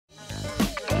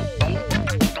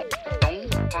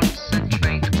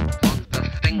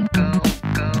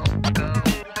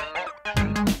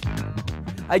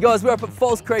Hey guys, we're up at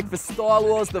Falls Creek for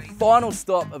StyleWars, the final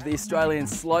stop of the Australian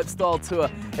slopestyle tour.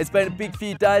 It's been a big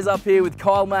few days up here with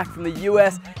Kyle Mack from the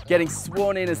US getting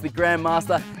sworn in as the Grand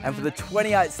Master, and for the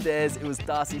 28 stairs it was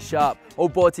Darcy Sharp. All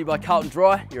brought to you by Carlton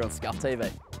Dry here on Skuff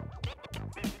TV.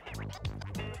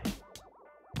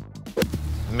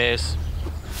 Miss.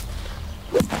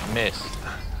 Miss.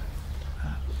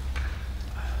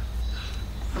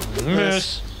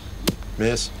 Miss.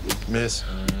 Miss. Miss.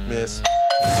 Miss.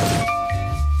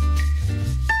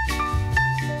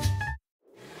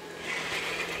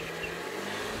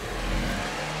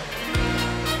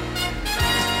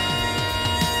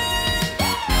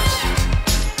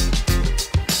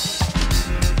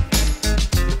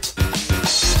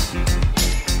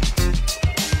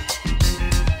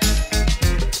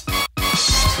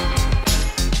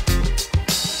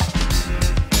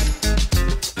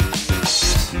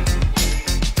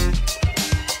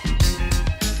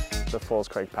 The Falls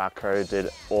Creek Park crew did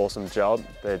an awesome job.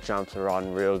 Their jumps were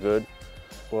riding real good.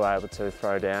 We were able to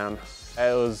throw down.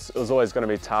 It was always going to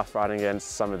be tough riding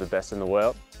against some of the best in the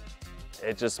world.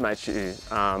 It just makes you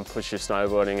push your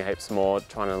snowboarding heaps more,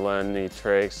 trying to learn new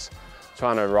tricks,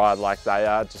 trying to ride like they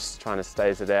are, just trying to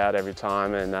stage it out every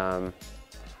time, and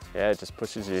yeah, it just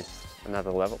pushes you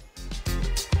another level.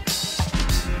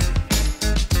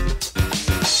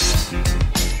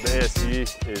 The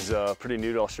ASC is pretty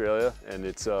new to Australia, and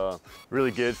it's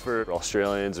really good for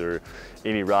Australians or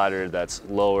any rider that's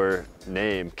lower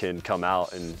name can come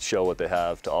out and show what they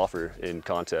have to offer in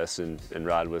contests and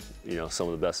ride with, you know, some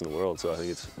of the best in the world. So I think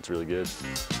it's really good.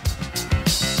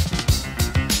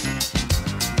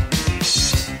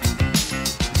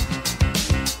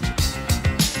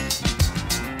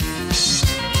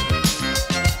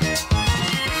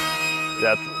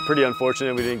 Yeah, pretty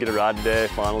unfortunate we didn't get a ride today,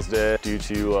 finals day, due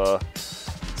to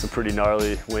some pretty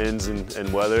gnarly winds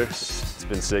and weather. It's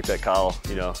been sick that Kyle,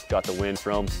 you know, got the win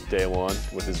from day one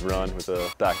with his run with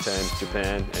a back 10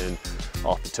 Japan and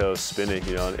off the toe spinning.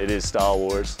 You know, it is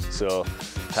StyleWars, so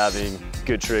having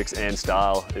good tricks and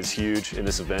style is huge in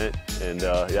this event. And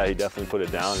yeah, he definitely put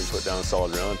it down and put down a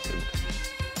solid run.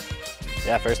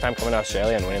 Yeah, first time coming to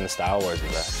Australia and winning the StyleWars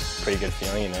was a pretty good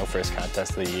feeling. You know, first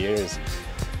contest of the year is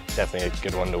definitely a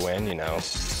good one to win, you know.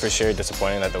 For sure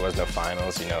disappointing that there was no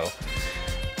finals, you know.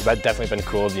 But definitely been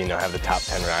cool to, you know, have the top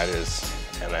 10 riders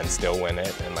and then still win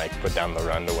it and like put down the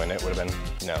run to win it would have been,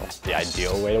 you know, the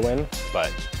ideal way to win.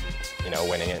 But, you know,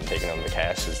 winning it and taking home the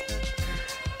cash is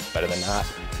better than not.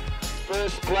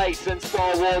 First place in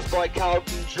StyleWars by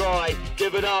Carlton Dry.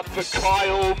 Give it up for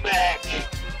Kyle Mack.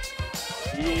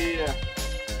 Yeah.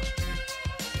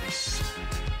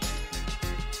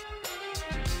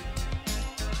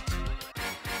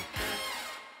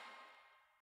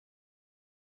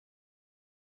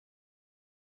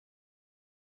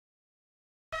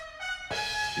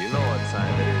 You know what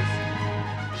time it is.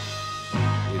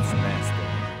 It's nasty.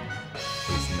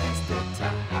 It's nasty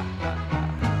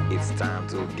time. It's time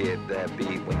to get that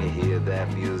beat when you hear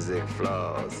that music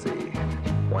flow. See,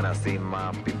 when I see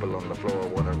my people on the floor,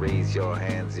 wanna raise your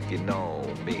hands if you know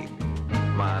me.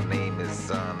 My name is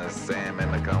Son of Sam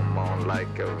and I come on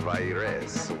like a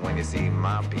virus. When you see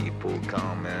my people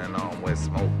coming on, we're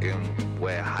smoking,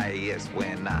 we're highest.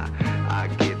 When I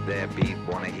get that beat,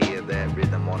 wanna hear that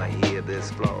rhythm, wanna hear this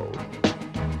flow.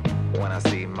 When I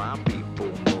see my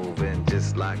people moving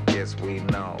just like yes we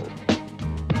know.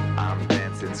 I'm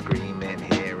dancing, screaming,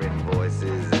 hearing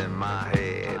voices in my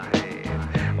head.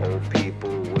 Old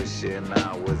people wishing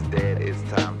I was dead, it's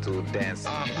time to dance.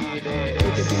 I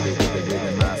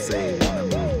say, wanna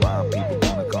move my people,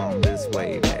 wanna come this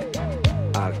way.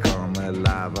 I come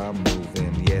alive, I'm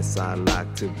moving, yes I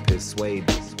like to persuade.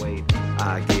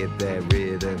 I get that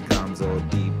rhythm, comes all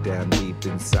deep down, deep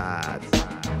inside.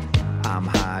 I'm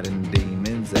hiding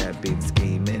demons that been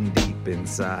scheming deep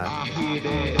inside.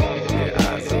 Their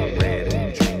eyes are red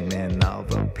and dreaming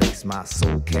of a place my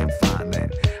soul can't find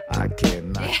it. I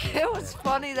cannot. Yeah, it was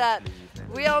funny that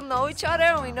we all know each other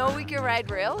and we know we can ride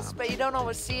rails, but you don't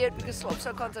always see it because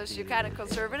slopestyle contests you're kind of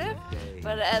conservative.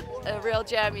 But at a rail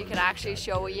jam you can actually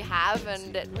show what you have,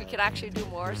 and that we can actually do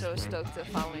more. So I was stoked to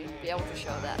finally be able to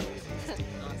show that.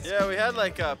 Yeah, we had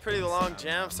like a pretty long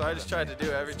jam, so I just tried to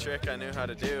do every trick I knew how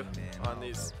to do on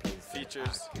these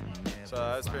features. So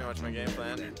that was pretty much my game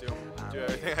plan. Do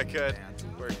everything I could.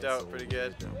 Worked out pretty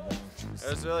good. It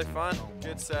was really fun.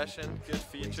 Good session, good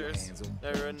features.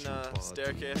 Never ridden a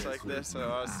staircase like this, so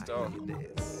I was stoked.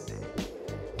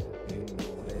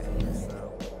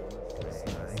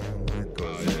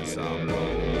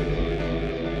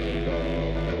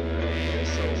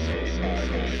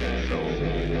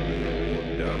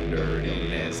 Dirty,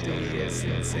 nasty, yes,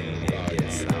 insane,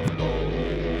 yes, I'm low.